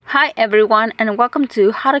Hi everyone, and welcome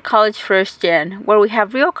to How to College First Gen, where we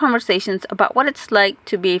have real conversations about what it's like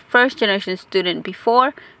to be a first generation student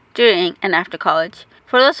before, during, and after college.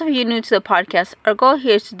 For those of you new to the podcast, our goal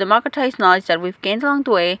here is to democratize knowledge that we've gained along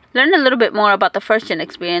the way, learn a little bit more about the first gen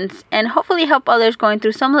experience, and hopefully help others going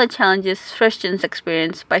through some of the challenges first gens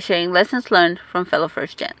experience by sharing lessons learned from fellow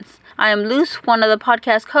first gens. I am Luz, one of the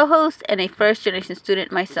podcast co-hosts and a first generation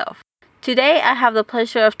student myself. Today, I have the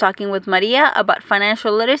pleasure of talking with Maria about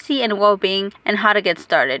financial literacy and well-being and how to get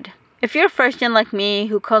started. If you're a first gen like me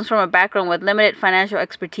who comes from a background with limited financial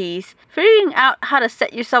expertise, figuring out how to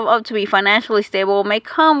set yourself up to be financially stable may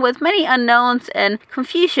come with many unknowns and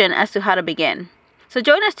confusion as to how to begin. So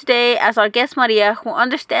join us today as our guest Maria, who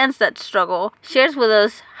understands that struggle, shares with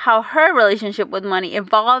us how her relationship with money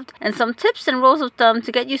evolved and some tips and rules of thumb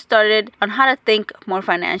to get you started on how to think more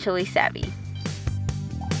financially savvy.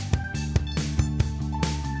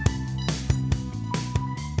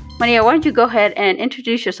 Maria, why don't you go ahead and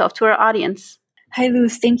introduce yourself to our audience? Hi,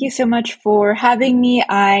 Luz. Thank you so much for having me.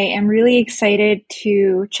 I am really excited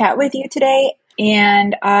to chat with you today,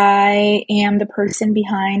 and I am the person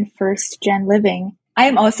behind First Gen Living. I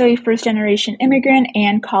am also a first-generation immigrant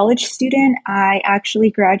and college student. I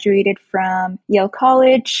actually graduated from Yale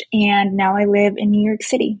College, and now I live in New York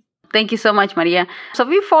City. Thank you so much, Maria. So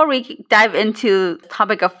before we dive into the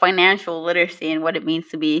topic of financial literacy and what it means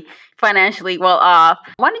to be financially well off,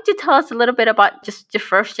 why don't you tell us a little bit about just your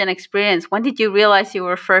first gen experience? When did you realize you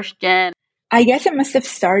were first gen? I guess it must have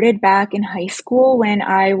started back in high school when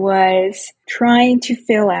I was trying to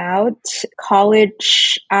fill out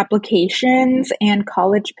college applications and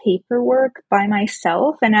college paperwork by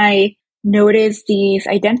myself. And I noticed these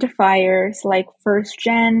identifiers like first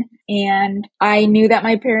gen, and I knew that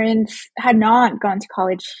my parents had not gone to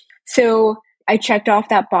college. So I checked off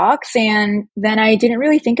that box, and then I didn't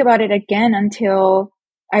really think about it again until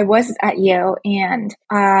I was at Yale, and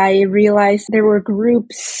I realized there were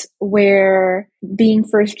groups where being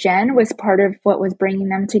first gen was part of what was bringing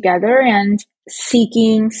them together and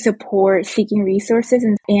seeking support, seeking resources,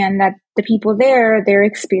 and that the people there, their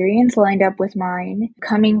experience lined up with mine.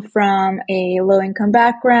 Coming from a low-income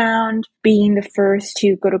background, being the first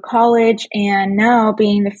to go to college, and now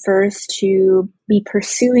being the first to be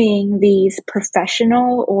pursuing these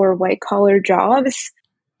professional or white-collar jobs.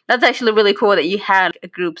 That's actually really cool that you had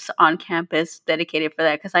groups on campus dedicated for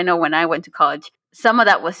that, because I know when I went to college, some of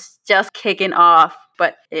that was just kicking off,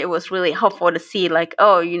 but it was really helpful to see like,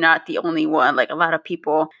 oh, you're not the only one. Like a lot of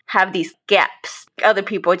people have these gaps. Other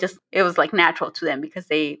people just, it was like natural to them because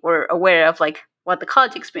they were aware of like what the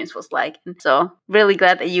college experience was like. And so really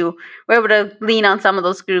glad that you were able to lean on some of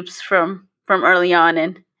those groups from early on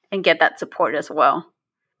and get that support as well.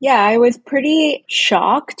 Yeah, I was pretty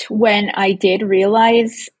shocked when I did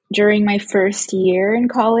realize during my first year in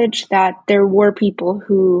college that there were people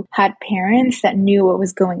who had parents that knew what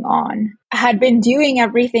was going on. I had been doing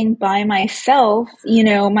everything by myself. You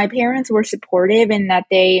know, my parents were supportive in that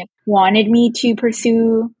they wanted me to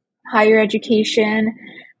pursue higher education,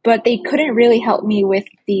 but they couldn't really help me with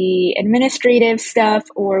the administrative stuff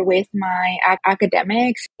or with my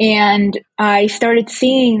academics. And I started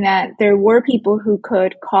seeing that there were people who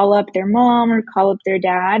could call up their mom or call up their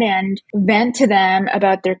dad and vent to them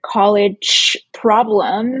about their college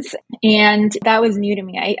problems. And that was new to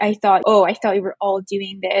me. I thought we were all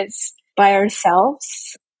doing this by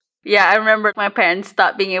ourselves. Yeah, I remember my parents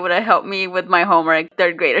stopped being able to help me with my homework,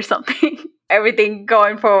 third grade or something. Everything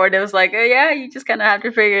going forward, it was like, oh, yeah, you just kind of have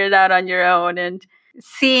to figure it out on your own. And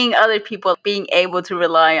seeing other people being able to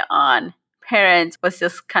rely on parents was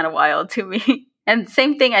just kind of wild to me. And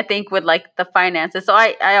same thing, I think, with like the finances. So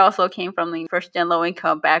I also came from the first gen low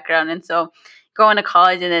income background. And so going to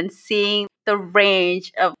college and then seeing the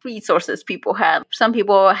range of resources people had. Some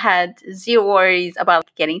people had zero worries about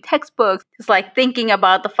getting textbooks. Just like thinking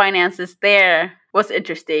about the finances there was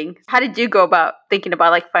interesting. How did you go about thinking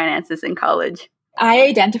about like finances in college? I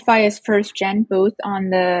identify as first gen both on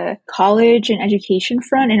the college and education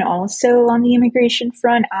front and also on the immigration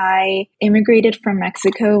front. I immigrated from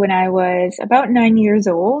Mexico when I was about 9 years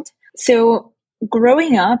old. So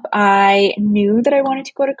growing up, I knew that I wanted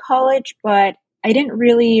to go to college, but I didn't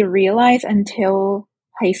really realize until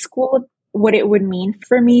high school what it would mean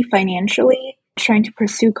for me financially, trying to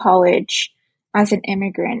pursue college as an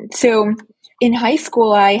immigrant. So in high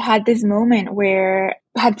school, I had this moment where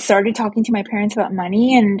I had started talking to my parents about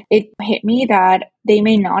money, and it hit me that they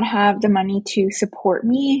may not have the money to support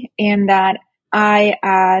me, and that I,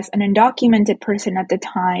 as an undocumented person at the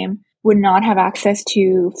time, would not have access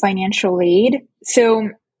to financial aid. So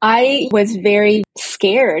I was very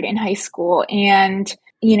scared in high school, and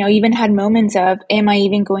even had moments of, am I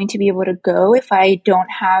even going to be able to go if I don't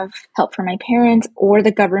have help from my parents or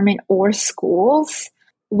the government or schools?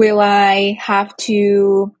 Will I have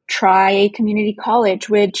to try a community college,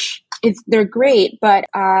 which they're great, but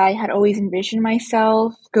I had always envisioned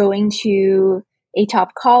myself going to a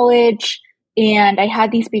top college, and I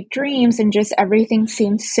had these big dreams, and just everything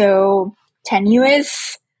seemed so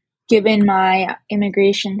tenuous given my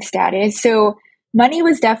immigration status. So money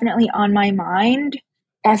was definitely on my mind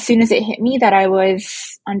as soon as it hit me that I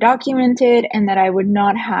was undocumented and that I would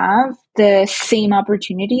not have the same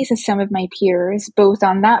opportunities as some of my peers, both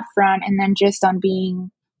on that front and then just on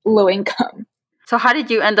being low income. So how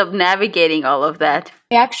did you end up navigating all of that?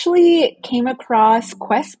 I actually came across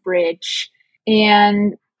QuestBridge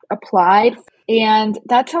and applied, and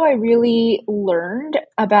that's how I really learned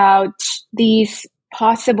about these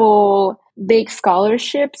possible big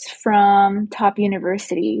scholarships from top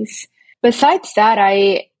universities. Besides that,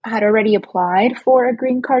 I had already applied for a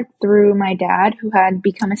green card through my dad, who had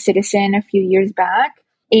become a citizen a few years back,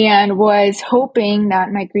 and was hoping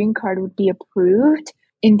that my green card would be approved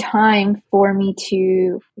in time for me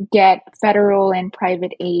to get federal and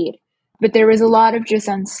private aid. But there was a lot of just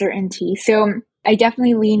uncertainty. So I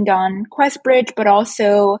definitely leaned on QuestBridge, but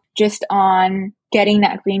also just on getting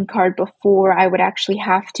that green card before I would actually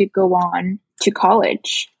have to go on to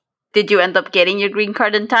college. Did you end up getting your green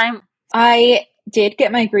card in time? I did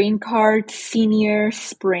get my green card senior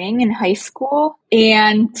spring in high school,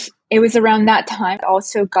 and it was around that time I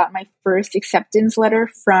also got my first acceptance letter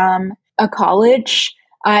from a college.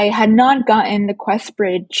 I had not gotten the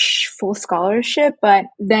QuestBridge full scholarship, but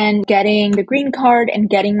then getting the green card and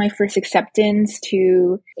getting my first acceptance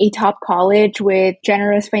to a top college with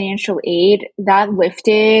generous financial aid, that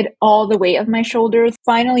lifted all the weight of my shoulders.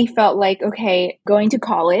 Finally felt like, okay, going to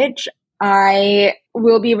college, I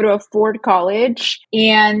will be able to afford college.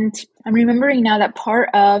 And I'm remembering now that part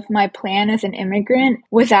of my plan as an immigrant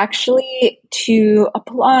was actually to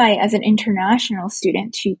apply as an international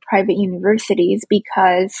student to private universities,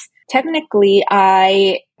 because technically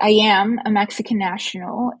I am a Mexican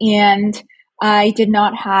national and I did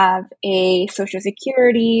not have a social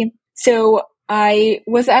security. So I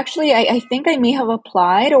was actually, I think I may have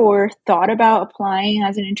applied or thought about applying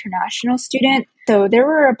as an international student. So there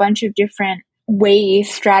were a bunch of different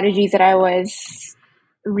ways, strategies that I was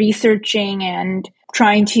researching and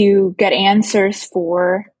trying to get answers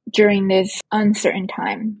for during this uncertain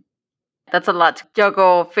time. That's a lot to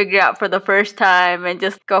juggle, figure out for the first time, and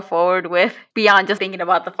just go forward with beyond just thinking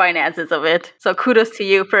about the finances of it. So kudos to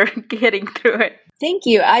you for getting through it. Thank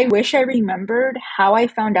you. I wish I remembered how I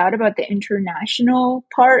found out about the international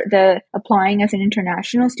part, the applying as an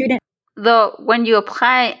international student. Though when you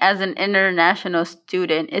apply as an international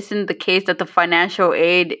student, isn't the case that the financial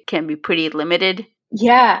aid can be pretty limited?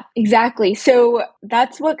 Yeah, exactly. So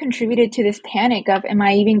that's what contributed to this panic of, am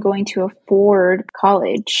I even going to afford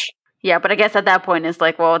college? Yeah, but I guess at that point it's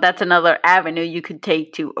like, well, that's another avenue you could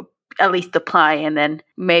take to at least apply and then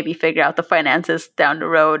maybe figure out the finances down the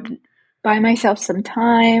road. Buy myself some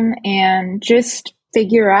time and just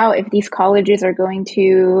figure out if these colleges are going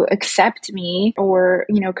to accept me or,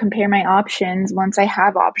 compare my options once I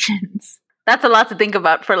have options. That's a lot to think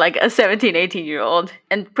about for like a 17, 18-year-old,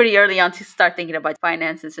 and pretty early on to start thinking about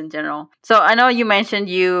finances in general. So I know you mentioned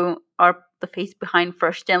you are the face behind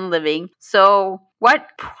First Gen Living. So what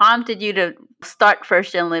prompted you to start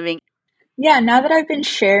First Gen Living? Yeah, now that I've been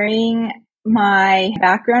sharing my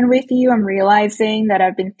background with you, I'm realizing that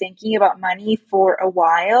I've been thinking about money for a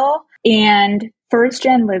while, and First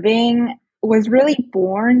Gen Living was really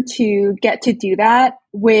born to get to do that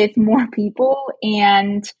with more people.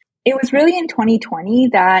 And it was really in 2020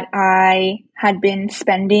 that I had been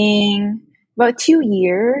spending about 2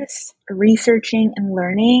 years researching and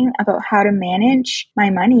learning about how to manage my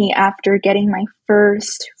money after getting my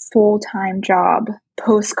first full-time job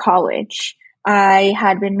post-college. I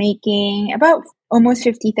had been making about almost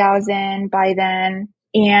 50,000 by then,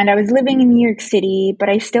 and I was living in New York City, but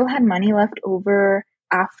I still had money left over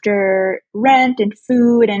after rent and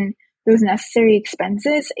food and those necessary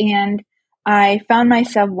expenses. And I found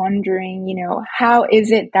myself wondering, how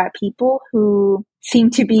is it that people who seem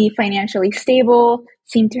to be financially stable,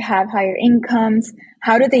 seem to have higher incomes,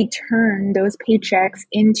 how do they turn those paychecks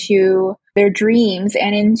into their dreams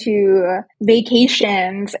and into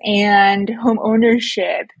vacations and home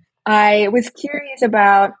ownership? I was curious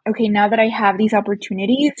about, okay, now that I have these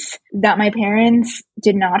opportunities that my parents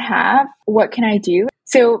did not have, what can I do?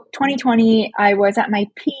 So 2020, I was at my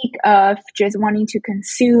peak of just wanting to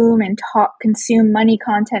consume money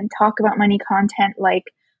content, talk about money content like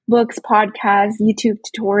books, podcasts, YouTube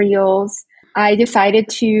tutorials. I decided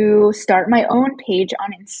to start my own page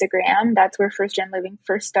on Instagram. That's where First Gen Living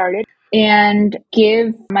first started, and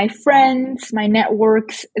give my friends, my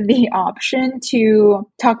networks, the option to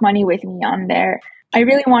talk money with me on there. I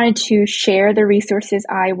really wanted to share the resources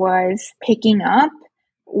I was picking up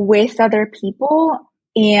with other people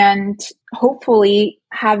and hopefully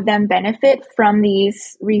have them benefit from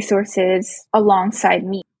these resources alongside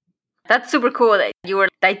me. That's super cool that you were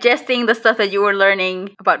digesting the stuff that you were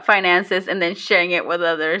learning about finances and then sharing it with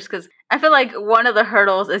others. Because I feel like one of the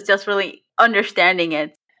hurdles is just really understanding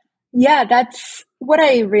it. Yeah, that's what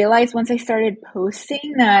I realized once I started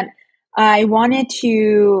posting, that I wanted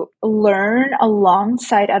to learn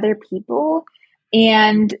alongside other people,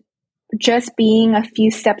 and just being a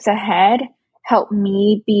few steps ahead helped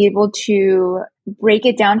me be able to break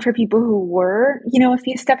it down for people who were, a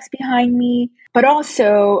few steps behind me. But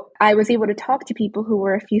also, I was able to talk to people who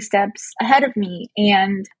were a few steps ahead of me.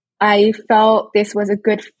 And I felt this was a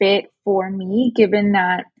good fit for me, given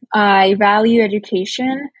that I value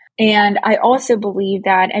education. And I also believe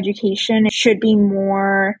that education should be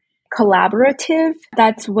more collaborative.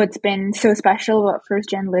 That's what's been so special about First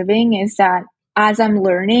Gen Living, is that as I'm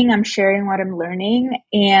learning, I'm sharing what I'm learning,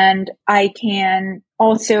 and I can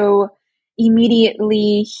also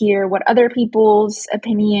immediately hear what other people's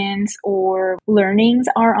opinions or learnings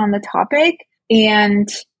are on the topic, and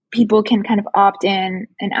people can kind of opt in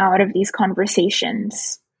and out of these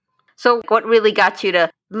conversations. So, what really got you to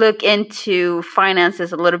look into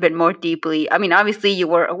finances a little bit more deeply? I mean, obviously, you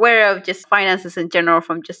were aware of just finances in general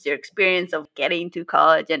from just your experience of getting to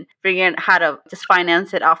college and figuring out how to just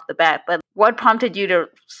finance it off the bat. But what prompted you to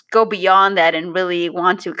go beyond that and really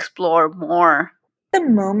want to explore more? The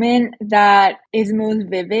moment that is most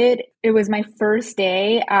vivid, it was my first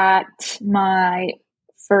day at my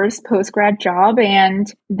first post-grad job,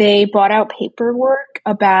 and they bought out paperwork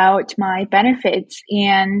about my benefits,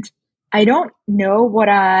 and I don't know what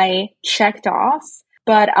I checked off,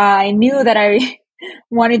 but I knew that I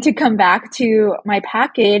wanted to come back to my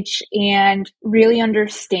package and really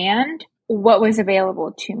understand what was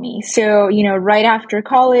available to me. So, right after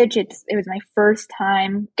college, it was my first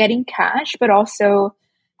time getting cash, but also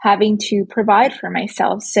having to provide for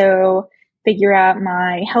myself. So, figure out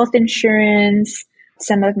my health insurance,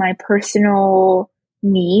 some of my personal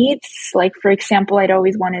needs. Like, for example, I'd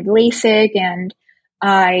always wanted LASIK, and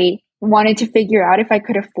I wanted to figure out if I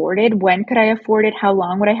could afford it, when could I afford it, how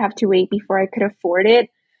long would I have to wait before I could afford it.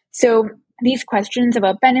 So these questions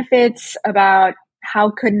about benefits, about how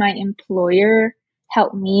could my employer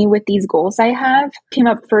help me with these goals I have, came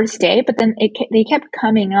up first day, but then they kept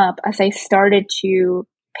coming up as I started to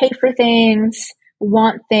pay for things,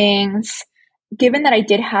 want things. Given that I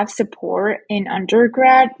did have support in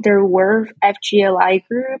undergrad, there were FGLI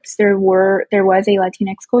groups. There was a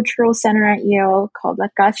Latinx Cultural Center at Yale called La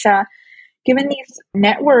Casa. Given these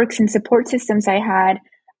networks and support systems I had,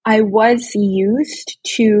 I was used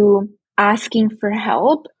to asking for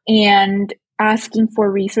help and asking for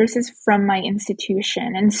resources from my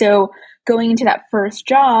institution. And so going into that first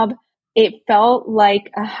job, it felt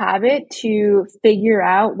like a habit to figure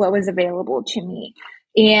out what was available to me.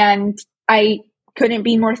 And I couldn't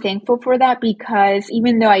be more thankful for that, because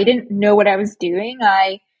even though I didn't know what I was doing,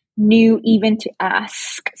 I knew even to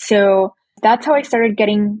ask. So that's how I started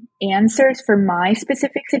getting answers for my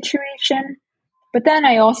specific situation. But then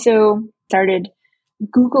I also started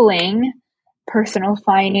Googling personal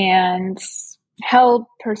finance help,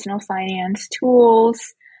 personal finance tools.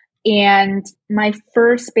 And my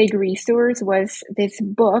first big resource was this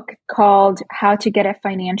book called How to Get a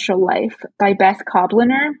Financial Life by Beth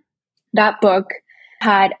Kobliner. That book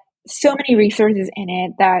had so many resources in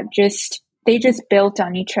it that they just built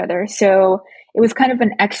on each other. So it was kind of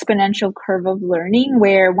an exponential curve of learning,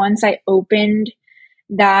 where once I opened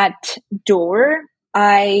that door,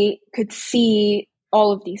 I could see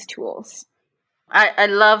all of these tools. I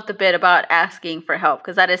love the bit about asking for help,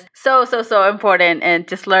 because that is so, so, so important, and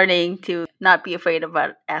just learning to not be afraid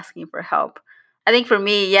about asking for help. I think for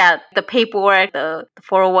me, yeah, the paperwork, the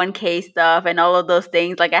 401k stuff and all of those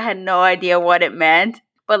things, like I had no idea what it meant.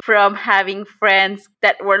 But from having friends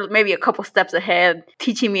that were maybe a couple steps ahead,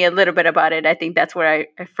 teaching me a little bit about it, I think that's where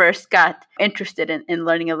I first got interested in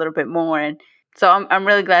learning a little bit more. And so I'm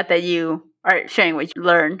really glad that you are sharing what you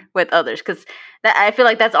learned with others, because I feel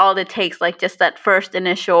like that's all it takes, like just that first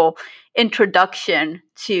initial introduction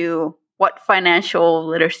to what financial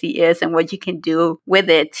literacy is and what you can do with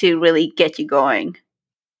it to really get you going.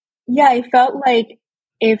 Yeah, I felt like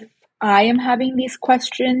if I am having these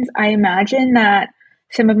questions, I imagine that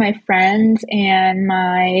some of my friends and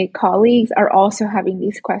my colleagues are also having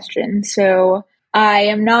these questions. So I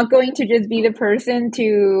am not going to just be the person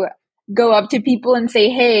to go up to people and say,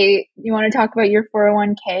 hey, you want to talk about your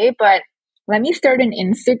 401k? But let me start an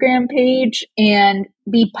Instagram page and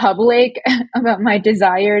be public about my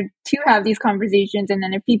desire to have these conversations. And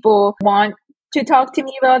then if people want to talk to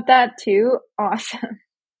me about that too, awesome.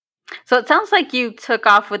 So it sounds like you took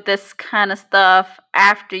off with this kind of stuff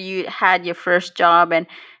after you had your first job and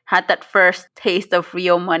had that first taste of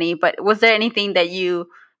real money. But was there anything that you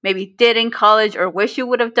maybe did in college or wish you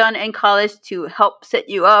would have done in college to help set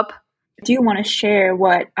you up? I do want to share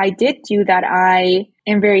what I did do that I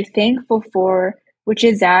am very thankful for, which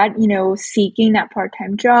is that, seeking that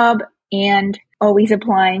part-time job and always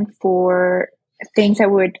applying for things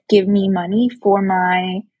that would give me money for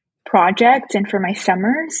my projects and for my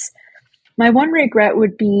summers. My one regret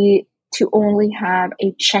would be to only have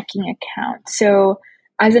a checking account. So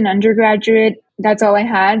as an undergraduate, that's all I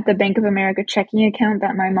had, the Bank of America checking account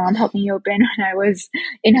that my mom helped me open when I was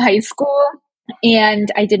in high school. And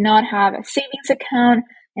I did not have a savings account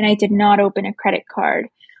and I did not open a credit card.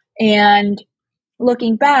 And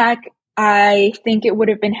looking back, I think it would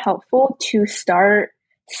have been helpful to start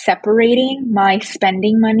separating my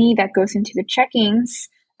spending money that goes into the checkings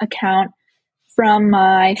account from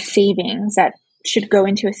my savings that should go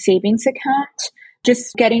into a savings account.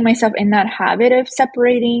 Just getting myself in that habit of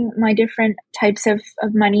separating my different types of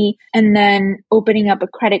money and then opening up a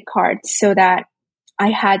credit card so that I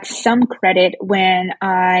had some credit when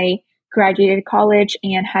I graduated college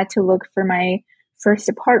and had to look for my first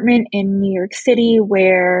apartment in New York City,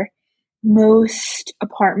 where most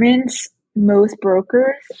apartments, most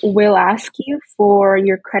brokers will ask you for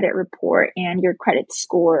your credit report and your credit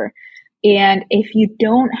score. And if you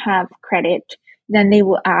don't have credit, then they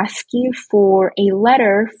will ask you for a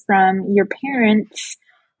letter from your parents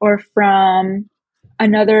or from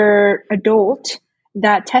another adult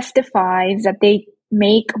that testifies that they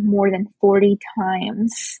make more than 40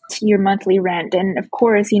 times your monthly rent. And of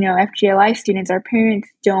course, FGLI students, our parents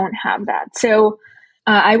don't have that. So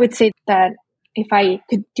I would say that if I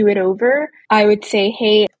could do it over, I would say,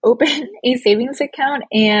 hey, open a savings account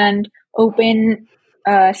and open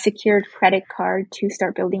a secured credit card to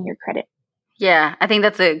start building your credit. Yeah, I think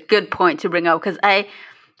that's a good point to bring up because I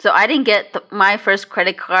didn't get my first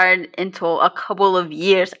credit card until a couple of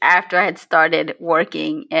years after I had started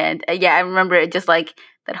working. And yeah, I remember it just like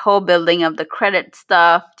that whole building of the credit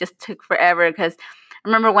stuff just took forever because I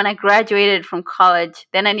remember when I graduated from college,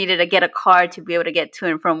 then I needed to get a car to be able to get to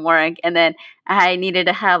and from work. And then I needed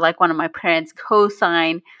to have like one of my parents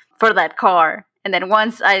co-sign for that car. And then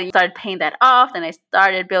once I started paying that off, then I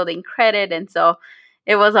started building credit. And so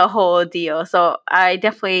it was a whole deal. So I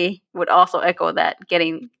definitely would also echo that,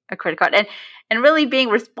 getting a credit card and really being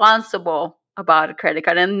responsible about a credit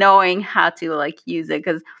card and knowing how to like use it.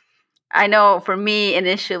 Because I know for me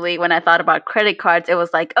initially when I thought about credit cards, it was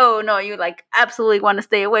like, oh no, you like absolutely want to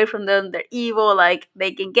stay away from them. They're evil, like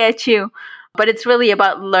they can get you. But it's really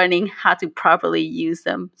about learning how to properly use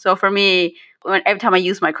them. So for me, every time I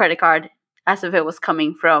use my credit card, as if it was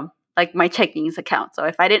coming from like my checkings account. So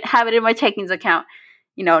if I didn't have it in my checkings account,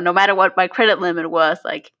 no matter what my credit limit was,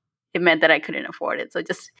 like it meant that I couldn't afford it. So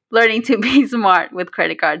just learning to be smart with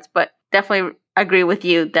credit cards, but definitely agree with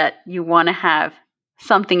you that you want to have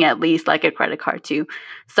something at least like a credit card to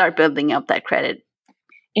start building up that credit.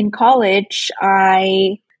 In college,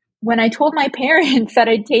 when I told my parents that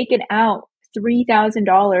I'd taken out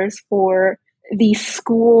 $3,000 for the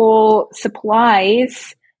school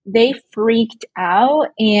supplies, they freaked out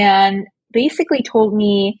and basically told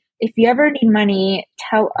me, if you ever need money,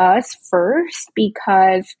 tell us first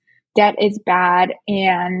because debt is bad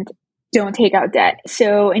and don't take out debt.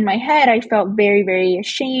 So in my head, I felt very, very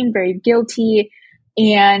ashamed, very guilty,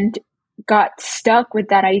 and got stuck with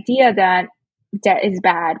that idea that debt is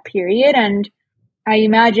bad, period. And I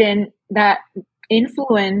imagine that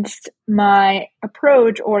influenced my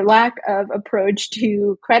approach or lack of approach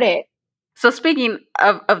to credit. So speaking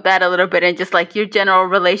of that a little bit and just like your general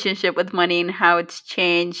relationship with money and how it's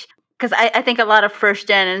changed, because I think a lot of first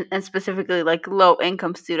gen and specifically like low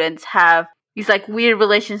income students have these like weird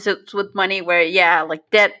relationships with money where, yeah, like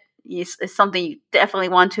debt is something you definitely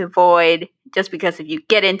want to avoid just because if you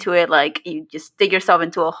get into it, like you just dig yourself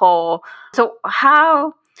into a hole. So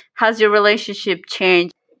how has your relationship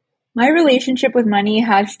changed? My relationship with money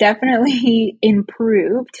has definitely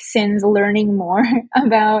improved since learning more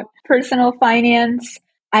about personal finance.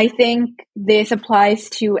 I think this applies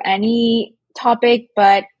to any topic,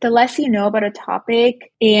 but the less you know about a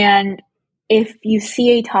topic, and if you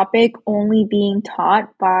see a topic only being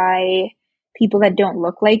taught by people that don't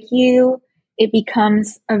look like you, it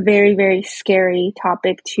becomes a very, very scary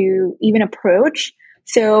topic to even approach.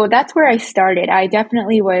 So that's where I started. I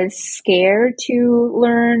definitely was scared to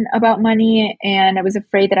learn about money, and I was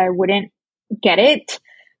afraid that I wouldn't get it.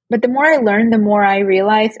 But the more I learned, the more I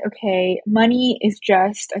realized, okay, money is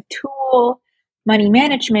just a tool. Money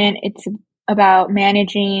management, it's about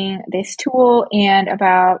managing this tool and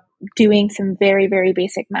about doing some very, very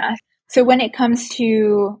basic math. So when it comes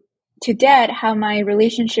to debt, how my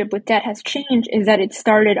relationship with debt has changed is that it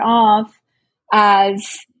started off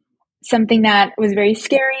as something that was very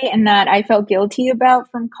scary and that I felt guilty about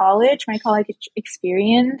from college, my college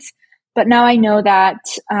experience. But now I know that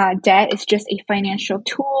debt is just a financial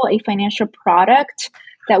tool, a financial product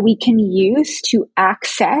that we can use to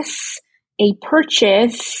access a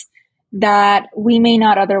purchase that we may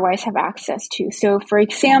not otherwise have access to. So, for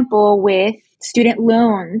example, with student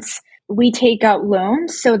loans, we take out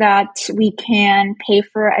loans so that we can pay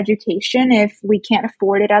for education if we can't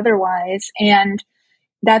afford it otherwise. And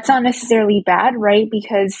that's not necessarily bad, right?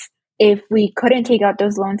 Because if we couldn't take out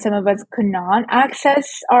those loans, some of us could not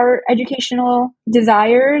access our educational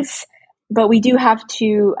desires, but we do have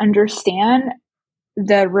to understand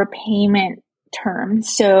the repayment term.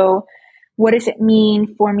 So what does it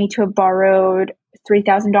mean for me to have borrowed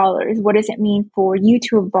 $3,000? What does it mean for you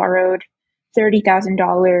to have borrowed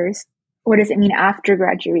 $30,000? What does it mean after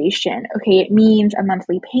graduation? Okay, it means a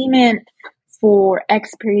monthly payment for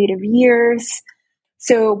X period of years.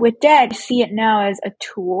 So with debt, I see it now as a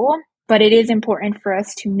tool, but it is important for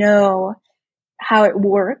us to know how it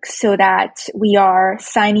works so that we are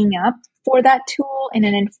signing up for that tool in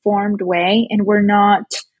an informed way and we're not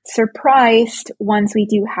surprised once we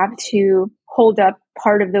do have to hold up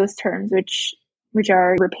part of those terms, which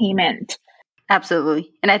are repayment.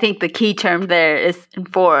 Absolutely. And I think the key term there is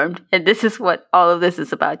informed. And this is what all of this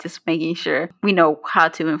is about, just making sure we know how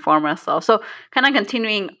to inform ourselves. So kind of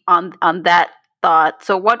continuing on that thought.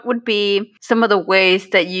 So what would be some of the ways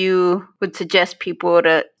that you would suggest people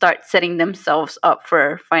to start setting themselves up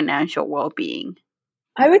for financial well-being?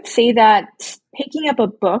 I would say that picking up a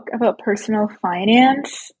book about personal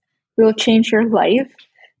finance will change your life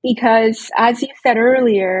because, as you said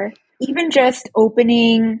earlier, even just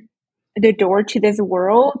opening the door to this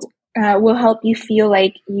world will help you feel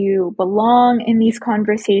like you belong in these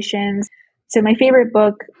conversations. So my favorite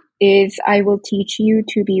book is I Will Teach You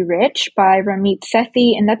to Be Rich by Ramit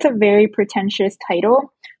Sethi, and that's a very pretentious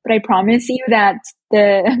title, but I promise you that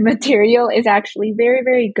the material is actually very,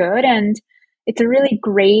 very good, and it's a really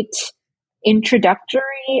great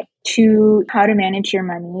introductory to how to manage your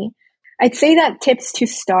money. I'd say that tips to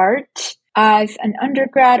start as an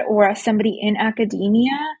undergrad or as somebody in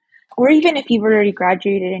academia, or even if you've already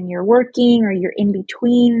graduated and you're working or you're in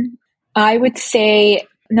between, I would say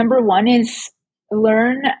number one is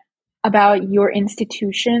learn about your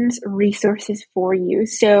institution's resources for you.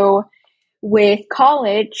 So with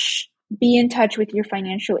college, be in touch with your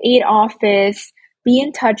financial aid office, be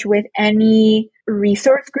in touch with any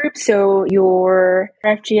resource groups, so your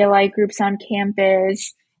FGLI groups on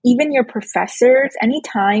campus, even your professors.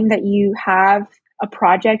 Anytime that you have a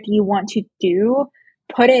project you want to do,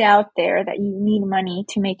 put it out there that you need money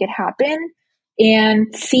to make it happen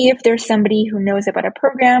and see if there's somebody who knows about a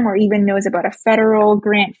program or even knows about a federal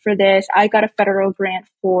grant for this. I got a federal grant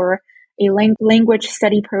for a language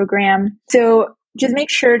study program. So just make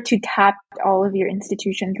sure to tap all of your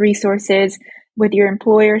institution's resources. With your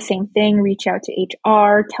employer, same thing, reach out to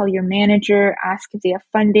HR, tell your manager, ask if they have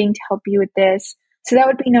funding to help you with this. So that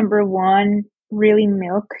would be number one, really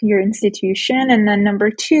milk your institution. And then number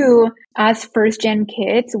two, as first gen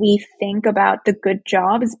kids, we think about the good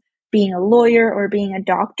jobs, being a lawyer or being a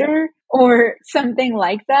doctor or something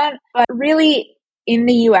like that. But really, in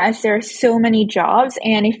the US, there are so many jobs.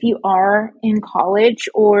 And if you are in college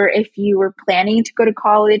or if you were planning to go to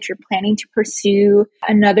college or planning to pursue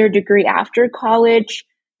another degree after college,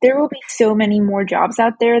 there will be so many more jobs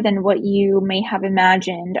out there than what you may have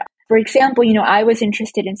imagined. For example, I was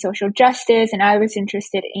interested in social justice and I was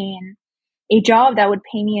interested in a job that would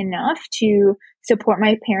pay me enough to support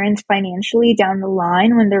my parents financially down the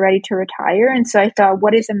line when they're ready to retire. And so I thought,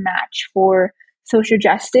 what is a match for social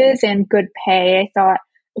justice and good pay? I thought,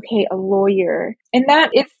 okay, a lawyer. And that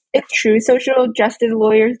it's true. Social justice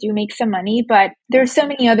lawyers do make some money, but there's so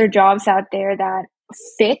many other jobs out there that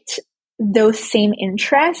fit those same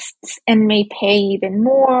interests and may pay even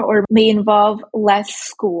more or may involve less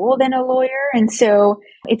school than a lawyer. And so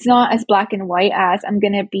it's not as black and white as I'm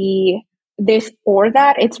going to be this or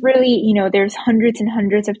that. It's really, there's hundreds and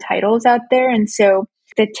hundreds of titles out there. And so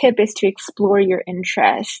the tip is to explore your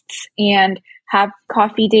interests and have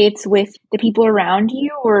coffee dates with the people around you,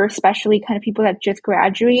 or especially kind of people that just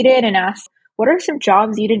graduated, and ask, what are some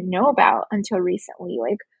jobs you didn't know about until recently?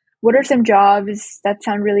 Like, what are some jobs that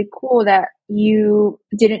sound really cool that you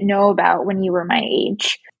didn't know about when you were my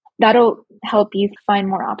age? That'll help you find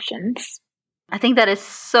more options. I think that is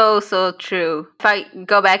so true. If I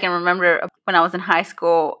go back and remember when I was in high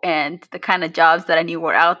school and the kind of jobs that I knew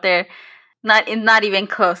were out there, not even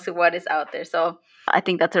close to what is out there. So I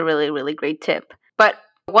think that's a really great tip. But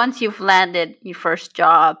once you've landed your first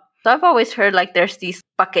job, so I've always heard like there's these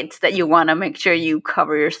buckets that you want to make sure you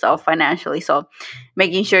cover yourself financially. So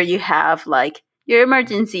making sure you have like your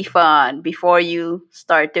emergency fund before you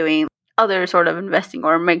start doing other sort of investing,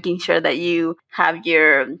 or making sure that you have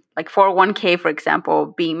your like 401k, for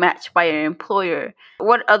example, being matched by your employer.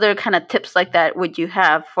 What other kind of tips like that would you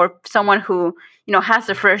have for someone who, has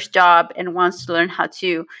their first job and wants to learn how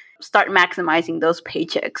to start maximizing those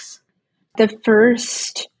paychecks? The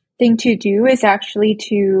first thing to do is actually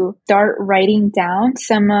to start writing down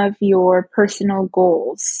some of your personal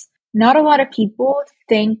goals. Not a lot of people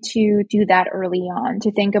think to do that early on,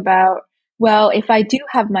 to think about, well, if I do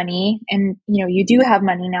have money, and you do have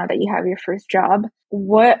money now that you have your first job,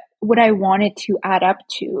 what would I want it to add up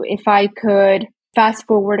to? If I could fast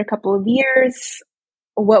forward a couple of years,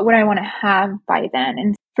 what would I want to have by then?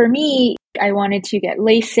 And for me, I wanted to get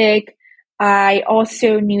LASIK. I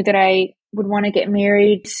also knew that I would want to get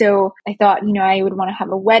married. So I thought, I would want to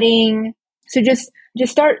have a wedding. So just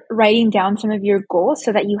start writing down some of your goals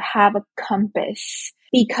so that you have a compass,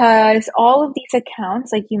 because all of these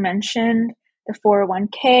accounts, like you mentioned, the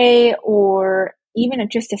 401k, or even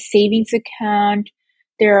just a savings account,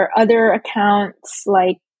 there are other accounts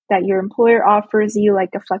like that your employer offers you, like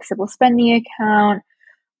a flexible spending account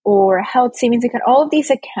or a health savings account. All of these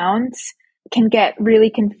accounts can get really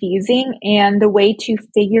confusing, and the way to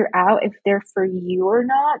figure out if they're for you or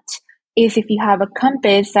not is if you have a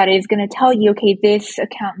compass that is going to tell you, okay, this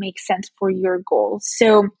account makes sense for your goals.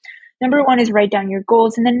 So number one is write down your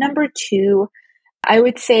goals. And then number two, I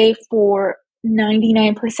would say for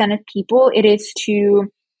 99% of people, it is to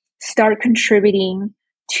start contributing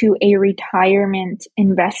to a retirement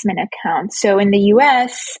investment account. So in the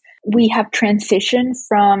US, we have transitioned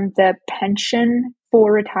from the pension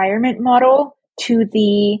for retirement model to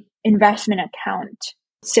the investment account.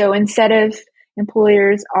 So instead of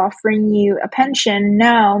employers offering you a pension,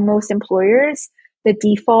 now most employers, the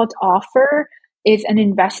default offer is an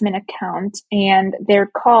investment account, and they're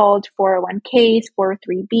called 401ks,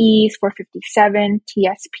 403bs, 457,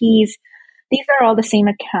 TSPs. These are all the same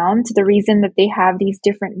account. The reason that they have these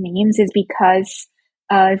different names is because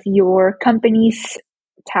of your company's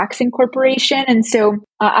tax incorporation. And so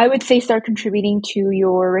I would say start contributing to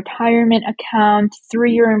your retirement account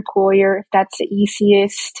through your employer, if that's the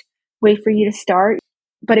easiest way for you to start.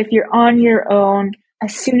 But if you're on your own,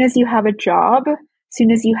 as soon as you have a job, as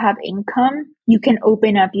soon as you have income, you can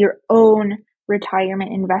open up your own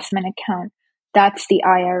retirement investment account. That's the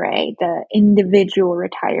IRA, the individual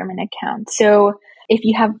retirement account. So if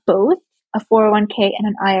you have both a 401k and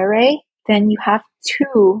an IRA, then you have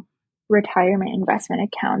two retirement investment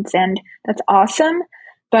accounts, and that's awesome.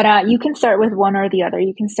 But you can start with one or the other.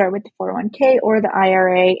 You can start with the 401k or the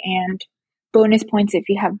IRA, and bonus points if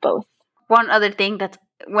you have both. One other thing that's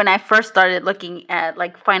when I first started looking at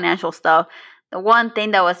like financial stuff, the one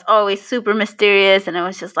thing that was always super mysterious, and it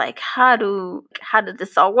was just like, how did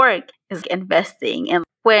this all work, is investing. And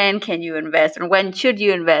when can you invest, and when should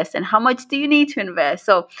you invest, and how much do you need to invest?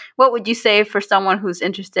 So what would you say for someone who's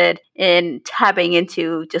interested in tapping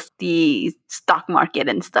into just the stock market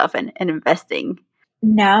and stuff, and investing?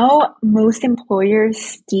 Now, most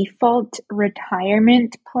employers' default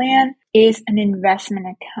retirement plan is an investment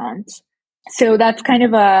account. So that's kind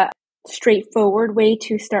of a straightforward way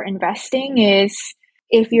to start investing, is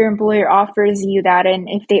if your employer offers you that, and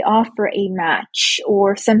if they offer a match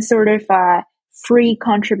or some sort of free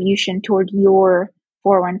contribution toward your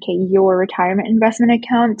 401k, your retirement investment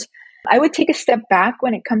account, I would take a step back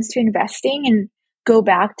when it comes to investing and go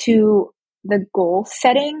back to the goal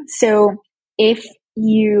setting. So if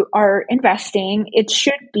you are investing, it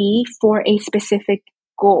should be for a specific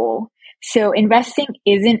goal. So investing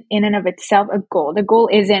isn't in and of itself a goal. The goal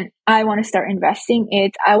isn't, I want to start investing.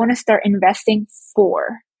 It's, I want to start investing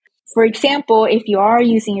for. For example, if you are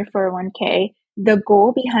using your 401k, the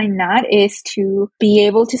goal behind that is to be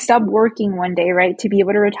able to stop working one day, right? To be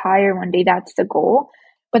able to retire one day. That's the goal.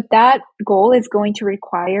 But that goal is going to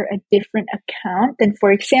require a different account than,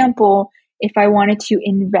 for example, if I wanted to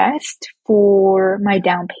invest for my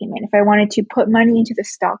down payment, if I wanted to put money into the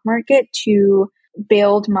stock market to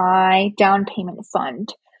build my down payment fund.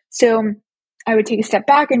 So I would take a step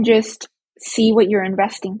back and just see what you're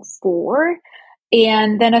investing for.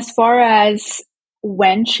 And then as far as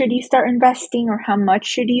when should you start investing or how much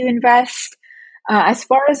should you invest, as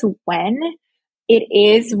far as when, it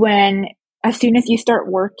is when as soon as you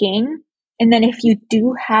start working. And then if you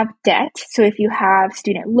do have debt, so if you have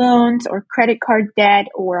student loans or credit card debt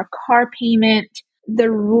or a car payment, the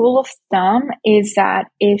rule of thumb is that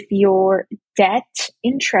if your debt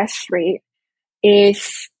interest rate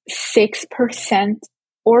is 6%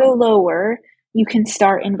 or lower, you can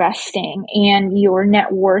start investing and your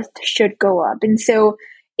net worth should go up. And so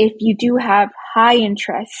if you do have high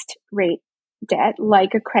interest rate debt,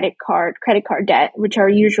 like a credit card debt, which are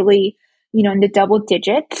usually, in the double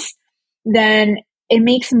digits, then it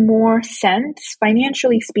makes more sense,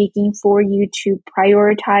 financially speaking, for you to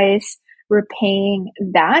prioritize repaying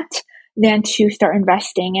that than to start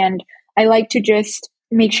investing. And I like to just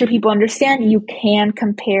make sure people understand you can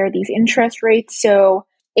compare these interest rates. So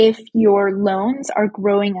if your loans are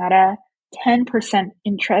growing at a 10%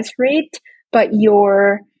 interest rate, but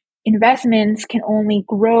your investments can only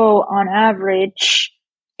grow on average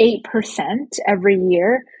 8% every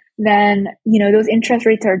year, then, those interest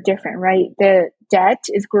rates are different, right? The debt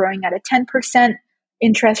is growing at a 10%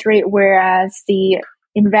 interest rate, whereas the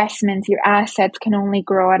investments, your assets can only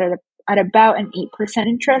grow at about an 8%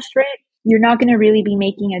 interest rate. You're not going to really be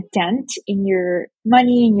making a dent in your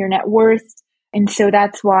money, in your net worth. And so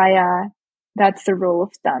that's why that's the rule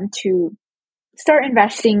of thumb to start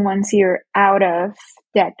investing once you're out of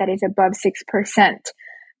debt that is above 6%.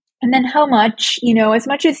 And then how much, as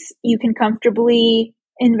much as you can comfortably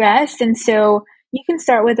invest. And so you can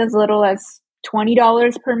start with as little as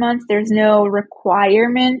 $20 per month. There's no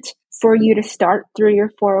requirement for you to start through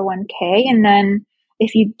your 401k. And then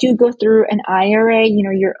if you do go through an IRA,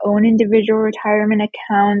 your own individual retirement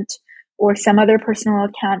account or some other personal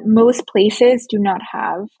account, most places do not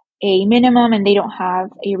have a minimum and they don't have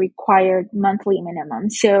a required monthly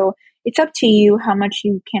minimum. So it's up to you how much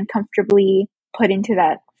you can comfortably put into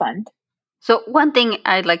that fund. So one thing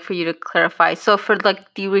I'd like for you to clarify. So for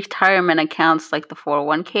like the retirement accounts, like the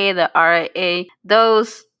 401k, the RIA,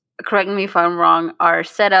 those, correct me if I'm wrong, are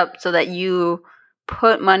set up so that you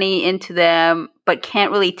put money into them, but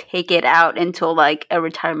can't really take it out until like a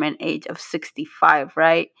retirement age of 65,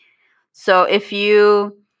 right? So if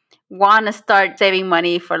you want to start saving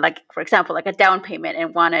money for for example, like a down payment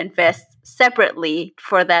and want to invest separately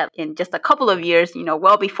for that in just a couple of years,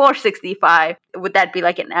 well before 65, would that be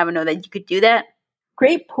like an avenue that you could do that?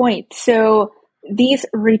 Great point. So these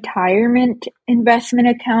retirement investment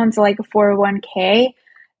accounts like a 401k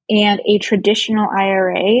and a traditional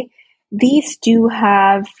IRA, these do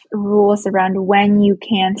have rules around when you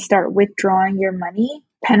can start withdrawing your money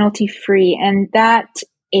penalty free. And that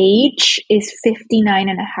age is 59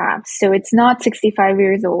 and a half. So it's not 65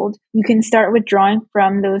 years old. You can start withdrawing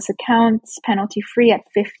from those accounts penalty free at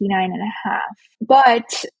 59 and a half.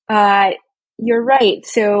 But you're right.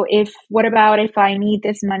 So what about if I need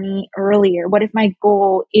this money earlier? What if my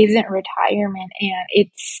goal isn't retirement and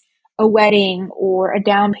it's a wedding or a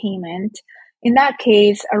down payment? In that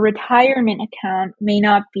case, a retirement account may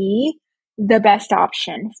not be the best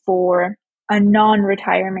option for a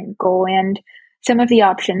non-retirement goal. And some of the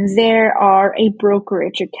options there are a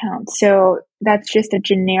brokerage account. So that's just a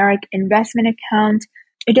generic investment account.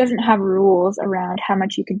 It doesn't have rules around how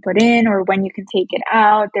much you can put in or when you can take it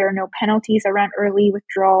out. There are no penalties around early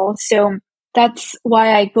withdrawal. So that's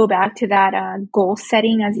why I go back to that goal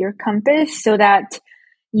setting as your compass so that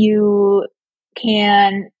you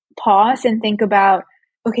can pause and think about,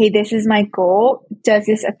 okay, this is my goal. Does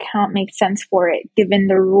this account make sense for it given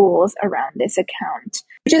the rules around this account?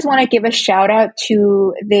 I just want to give a shout out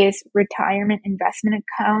to this retirement investment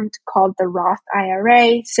account called the Roth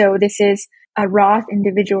IRA. So this is a Roth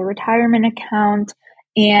individual retirement account.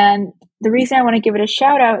 And the reason I want to give it a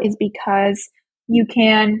shout out is because you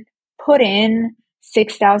can put in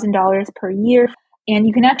 $6,000 per year and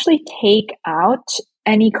you can actually take out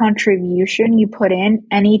any contribution you put in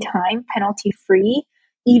anytime penalty free,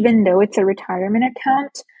 even though it's a retirement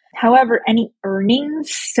account. However, any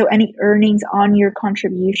earnings on your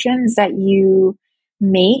contributions that you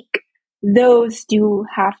make, those you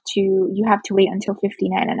have to wait until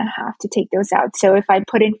 59 and a half to take those out. So if I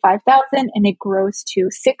put in 5,000 and it grows to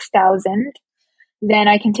 6,000, then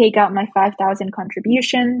I can take out my 5,000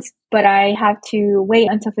 contributions, but I have to wait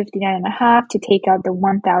until 59 and a half to take out the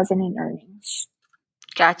 1,000 in earnings.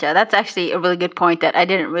 Gotcha. That's actually a really good point that I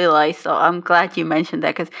didn't realize. So I'm glad you mentioned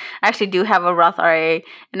that because I actually do have a Roth IRA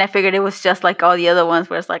and I figured it was just like all the other ones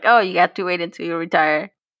where it's like, oh, you got to wait until you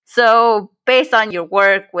retire. So based on your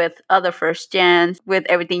work with other first gens, with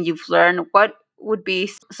everything you've learned, what would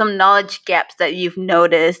be some knowledge gaps that you've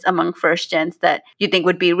noticed among first gens that you think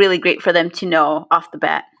would be really great for them to know off the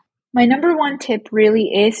bat? My number one tip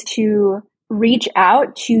really is to reach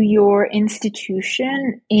out to your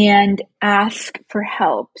institution and ask for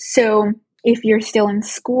help. So if you're still in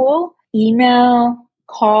school, email,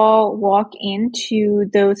 call, walk into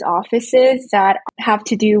those offices that have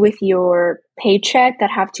to do with your paycheck,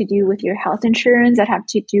 that have to do with your health insurance, that have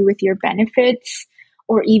to do with your benefits,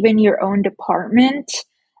 or even your own department.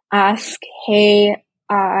 Ask, hey,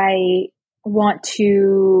 I want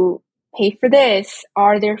to pay for this.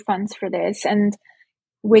 Are there funds for this? And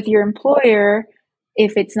with your employer,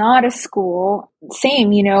 if it's not a school,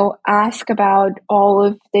 same, ask about all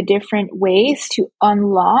of the different ways to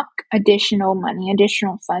unlock additional money,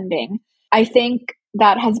 additional funding. I think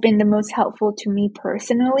that has been the most helpful to me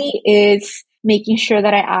personally, is making sure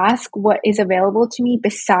that I ask what is available to me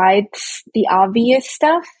besides the obvious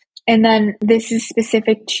stuff. And then this is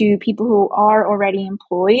specific to people who are already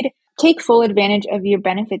employed. Take full advantage of your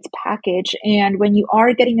benefits package. And when you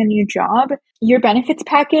are getting a new job, your benefits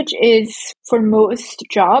package is, for most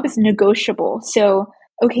jobs, negotiable. So,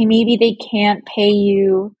 okay, maybe they can't pay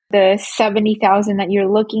you the $70,000 that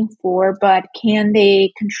you're looking for, but can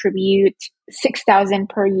they contribute $6,000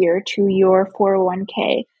 per year to your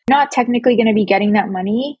 401k? Not technically going to be getting that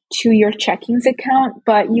money to your checkings account,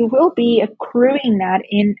 but you will be accruing that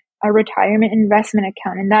in a retirement investment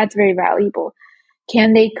account, and that's very valuable.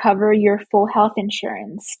 Can they cover your full health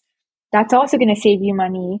insurance? That's also going to save you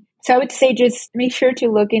money. So I would say just make sure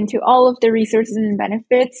to look into all of the resources and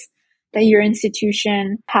benefits that your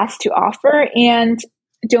institution has to offer, and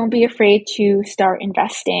don't be afraid to start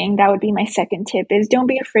investing. That would be my second tip, is don't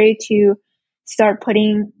be afraid to start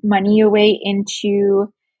putting money away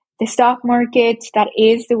into the stock market. That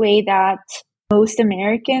is the way that most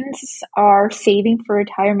Americans are saving for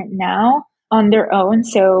retirement now on their own.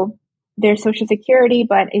 So there's Social Security,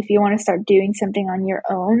 but if you want to start doing something on your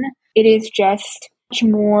own, it is just much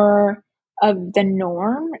more of the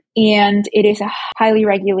norm, and it is a highly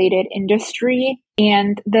regulated industry.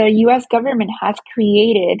 And the US government has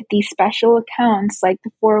created these special accounts like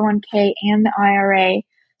the 401k and the IRA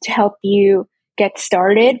to help you get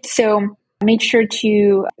started. So make sure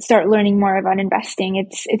to start learning more about investing.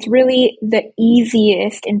 It's really the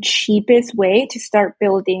easiest and cheapest way to start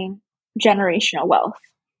building generational wealth.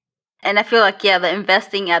 And I feel like, the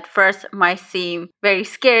investing at first might seem very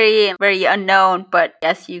scary and very unknown, but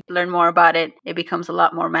as you learn more about it, it becomes a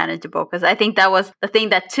lot more manageable. Because I think that was the thing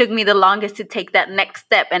that took me the longest to take that next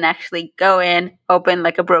step and actually go in, open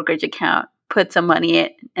like a brokerage account, put some money in,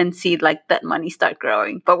 and see like that money start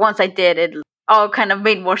growing. But once I did, it all kind of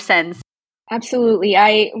made more sense. Absolutely.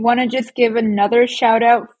 I want to just give another shout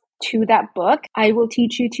out to that book, I Will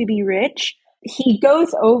Teach You to Be Rich. He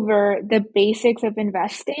goes over the basics of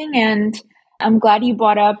investing, and I'm glad you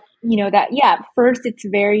brought up, that, first it's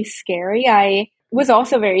very scary. I was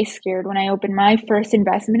also very scared when I opened my first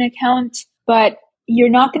investment account, but you're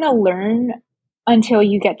not going to learn until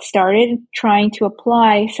you get started trying to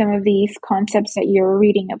apply some of these concepts that you're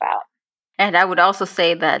reading about. And I would also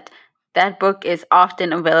say that book is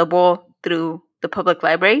often available through the public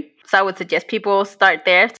library. So I would suggest people start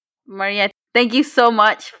there. Maria, thank you so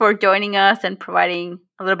much for joining us and providing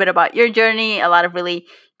a little bit about your journey, a lot of really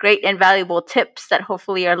great and valuable tips that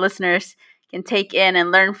hopefully our listeners can take in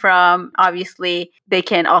and learn from. Obviously, they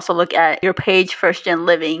can also look at your page, First Gen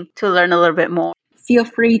Living, to learn a little bit more. Feel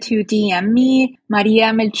free to DM me,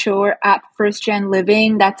 Maria Melchor at First Gen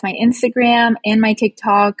Living. That's my Instagram and my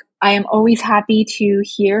TikTok. I am always happy to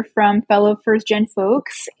hear from fellow First Gen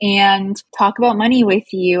folks and talk about money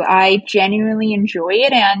with you. I genuinely enjoy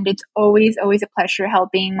it, and it's always a pleasure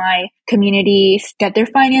helping my community get their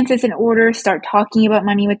finances in order, start talking about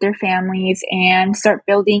money with their families, and start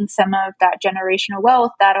building some of that generational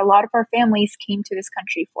wealth that a lot of our families came to this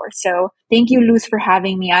country for. So thank you, Luz, for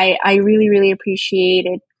having me. I really, really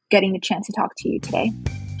appreciated getting the chance to talk to you today.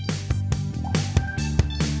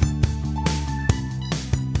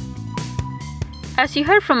 As you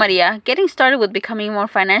heard from Maria, getting started with becoming more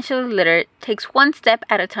financially literate takes one step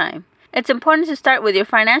at a time. It's important to start with your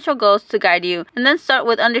financial goals to guide you, and then start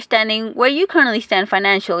with understanding where you currently stand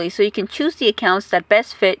financially so you can choose the accounts that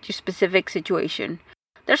best fit your specific situation.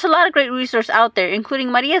 There's a lot of great resources out there,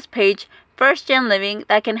 including Maria's page, first gen living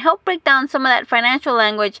that can help break down some of that financial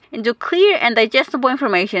language into clear and digestible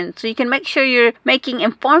information so you can make sure you're making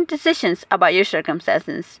informed decisions about your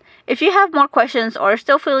circumstances. If you have more questions or are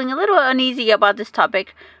still feeling a little uneasy about this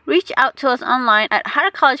topic, reach out to us online at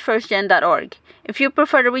howtocollegefirstgen.org. If you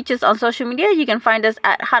prefer to reach us on social media, you can find us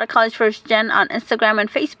at How to College First Gen on Instagram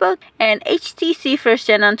and Facebook, and HTC First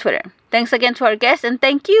Gen on Twitter. Thanks again to our guests, and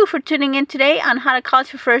thank you for tuning in today on How to College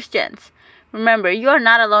for First Gens. Remember, you are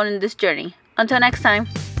not alone in this journey. Until next time.